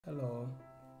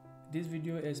This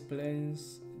video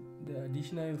explains the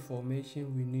additional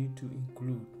information we need to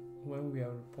include when we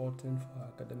are reporting for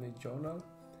academic journal.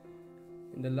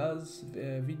 In the last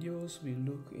videos, we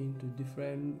look into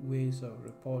different ways of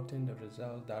reporting the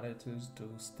result directly to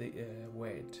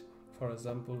Word. For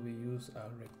example, we use our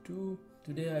ResearchHUB.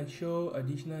 Today I show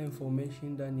additional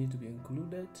information that need to be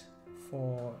included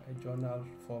for a journal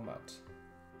format.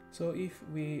 So if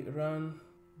we run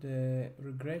the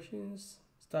regressions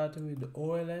starting with the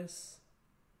OLS,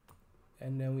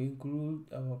 and then we include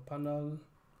our panel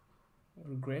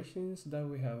regressions that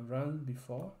we have run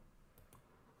before,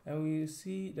 and we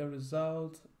see the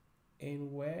result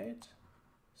in Word.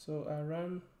 So I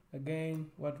run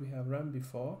again what we have run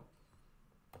before,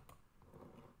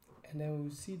 and then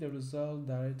we see the result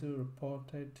directly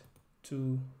reported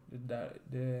to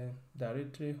the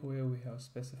directory where we have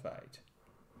specified.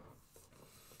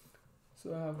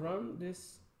 So I have run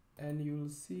this, and you will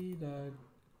see that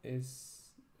it's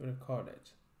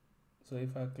recorded. So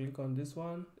if I click on this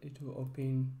one, it will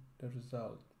open the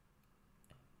result.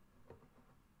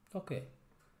 Okay,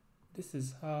 this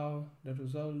is how the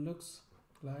result looks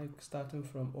like. Starting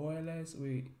from OLS,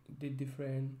 we did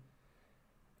different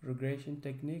regression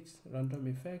techniques: random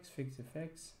effects, fixed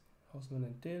effects, Houseman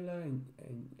and Taylor, and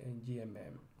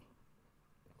GMM.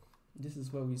 This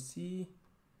is what we see.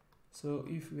 So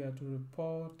if we are to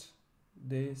report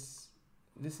this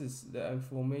is the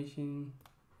information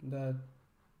that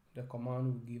the command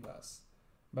will give us,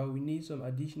 but we need some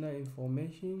additional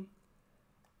information,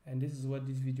 and this is what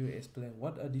this video explains.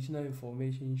 What additional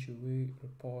information should we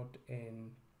report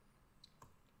in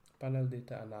panel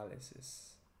data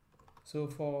analysis? So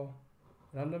for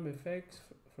random effects,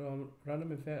 from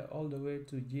random effect all the way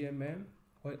to GMM,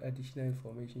 what additional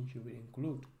information should we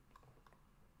include?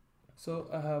 So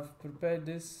I have prepared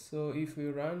this. So if we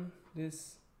run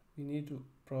this, we need to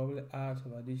probably add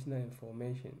some additional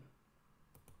information.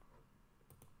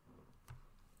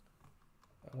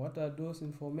 And what are those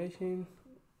information?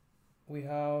 We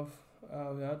have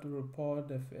to report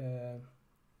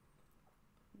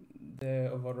the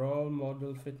overall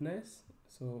model fitness.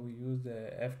 So we use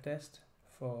the F-test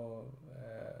for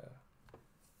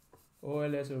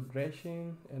OLS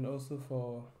regression and also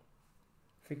for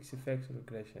fixed effects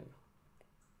regression.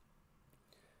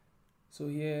 So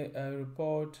here I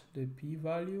report the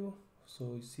p-value.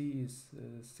 So you see it's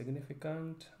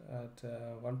significant at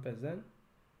 1%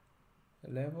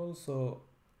 level. So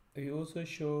we also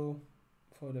show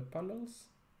for the panels,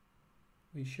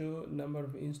 we show number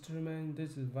of instruments.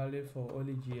 This is valid for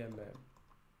only GMM.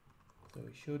 So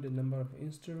we show the number of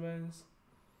instruments,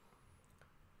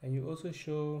 and you also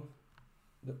show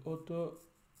the auto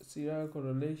serial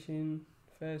correlation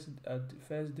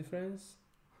first difference,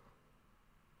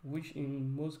 which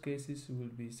in most cases will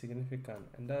be significant,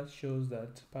 and that shows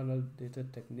that panel data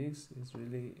techniques is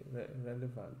really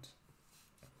relevant.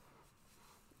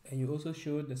 And you also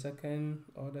show the second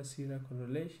order serial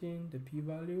correlation, the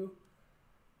p-value.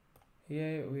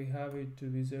 Here we have it to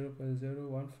be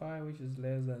 0.015, which is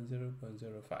less than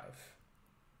 0.05.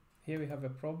 Here we have a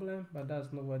problem, but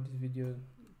that's not what this video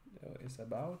is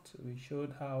about. We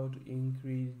showed how to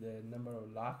increase the number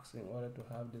of logs in order to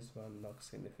have this one log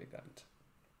significant.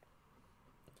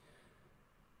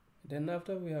 Then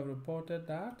after we have reported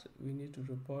that, we need to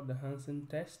report the Hansen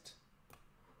test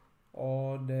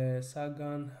or the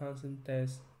Sagan-Hansen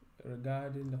test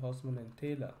regarding the Houseman and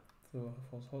Taylor. So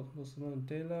for Houseman and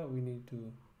Taylor, we need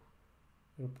to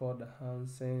report the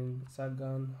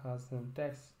Sagan-Hansen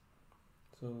test.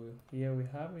 So here we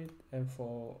have it, and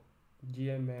for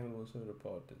GMM also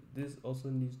reported. This also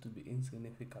needs to be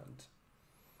insignificant.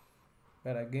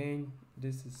 But again,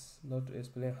 this is not to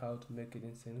explain how to make it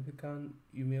insignificant.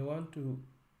 You may want to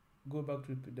go back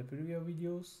to the previous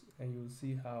videos, and you'll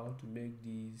see how to make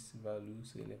these values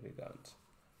significant.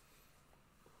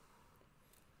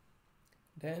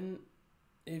 Then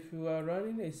if you are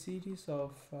running a series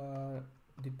of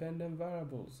dependent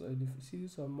variables, a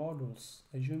series of models,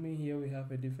 assuming here we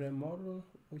have a different model,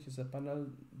 which is a panel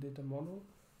data model,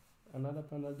 another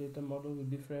panel data model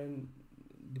with different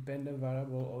dependent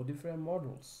variable or different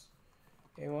models,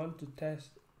 and want to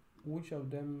test which of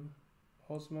them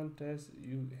Houseman test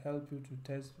help you to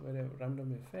test whether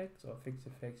random effects or fixed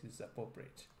effects is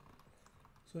appropriate.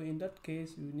 So in that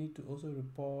case, you need to also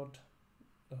report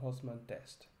the Houseman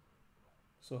test.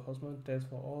 So Houseman test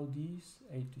for all these,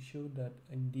 and to show that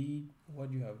indeed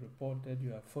what you have reported,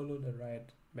 you have followed the right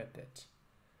method.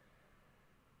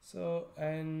 So,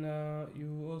 and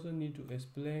you also need to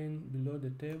explain below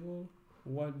the table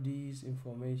what these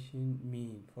information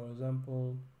mean. For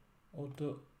example,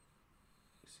 auto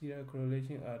serial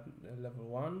correlation at level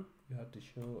 1, you have to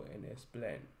show and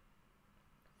explain.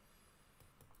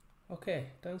 Okay,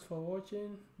 thanks for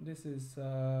watching. This is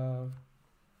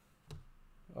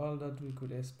all that we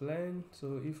could explain.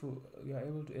 So if we are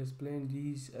able to explain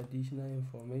these additional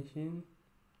information,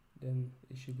 then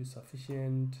it should be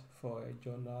sufficient for a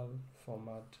journal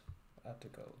format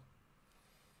article.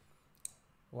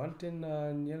 One thing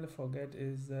I nearly forget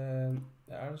is the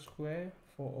R-square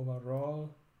for overall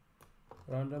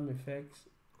random effects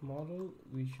model.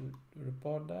 We should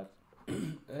report that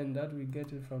and that we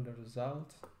get it from the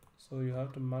result. So you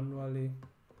have to manually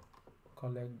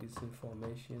collect this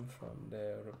information from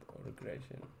the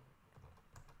regression.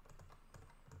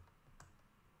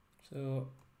 So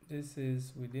this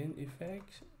is within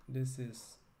effect. This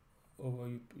is over,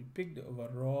 you pick the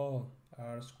overall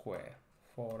R-square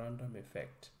for random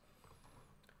effect.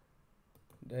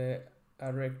 The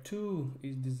ResearchHUB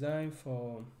is designed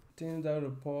for things that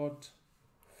report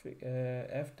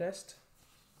F-test.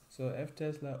 So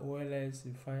F-test like OLS,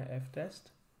 you find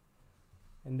F-test,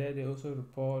 and then they also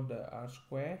report the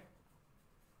R-square.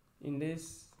 In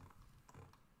this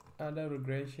other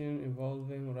regression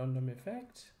involving random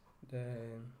effect, the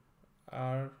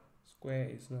R-square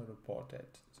is not reported,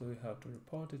 so we have to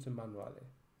report it manually.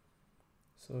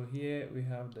 So here we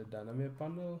have the dynamic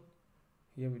panel.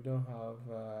 Here we don't have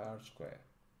R-square,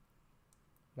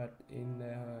 but in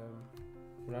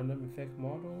random effect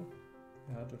model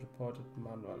you have to report it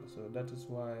manually. So that is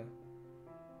why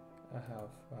I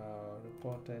have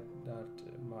reported that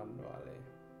manually.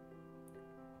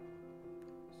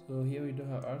 So here we don't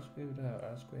have R-square, we don't have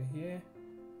R-square here,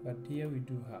 but here we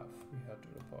do have, we have to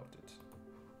report it.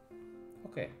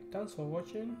 Okay, thanks for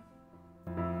watching.